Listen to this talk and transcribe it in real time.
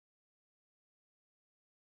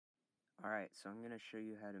Alright, so I'm going to show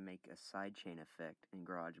you how to make a sidechain effect in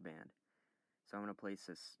GarageBand. So I'm going to place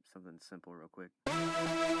something simple real quick. Make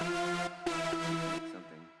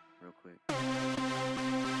something real quick.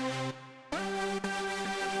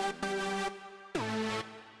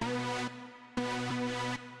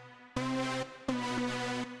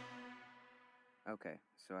 Okay,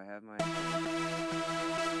 so I have my...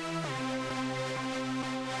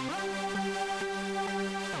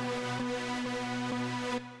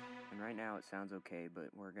 And right now it sounds okay, but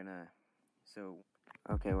we're gonna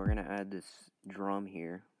add this drum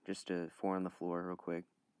here, just to 4 on the floor real quick.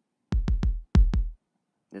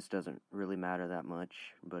 This doesn't really matter that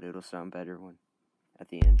much, but it'll sound better at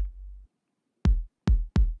the end.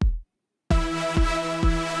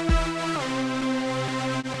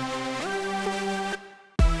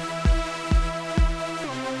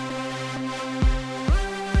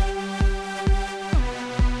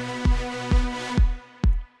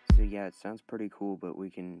 So yeah, it sounds pretty cool, but we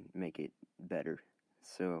can make it better.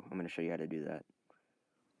 So I'm going to show you how to do that.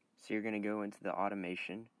 So you're going to go into the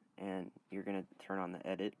automation, and you're going to turn on the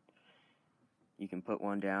edit. You can put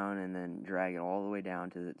one down and then drag it all the way down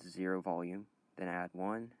to its 0 volume. Then add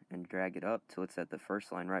one and drag it up till it's at the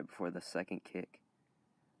first line right before the second kick.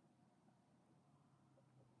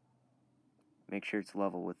 Make sure it's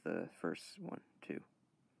level with the first one too.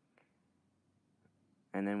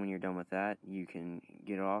 And then when you're done with that, you can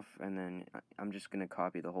get off, and then I'm just going to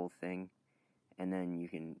copy the whole thing, and then you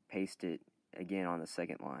can paste it again on the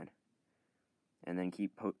second line. And then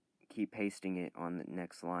keep pasting it on the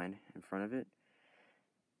next line in front of it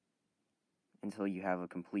until you have a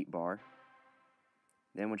complete bar.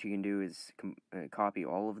 Then what you can do is copy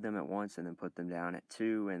all of them at once and then put them down at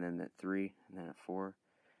 2, and then at 3, and then at 4,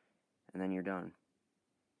 and then you're done.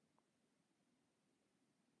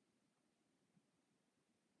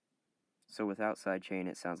 So without sidechain,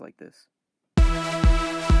 it sounds like this.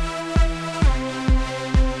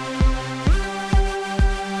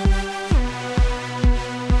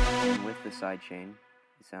 And with the sidechain,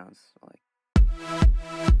 it sounds like...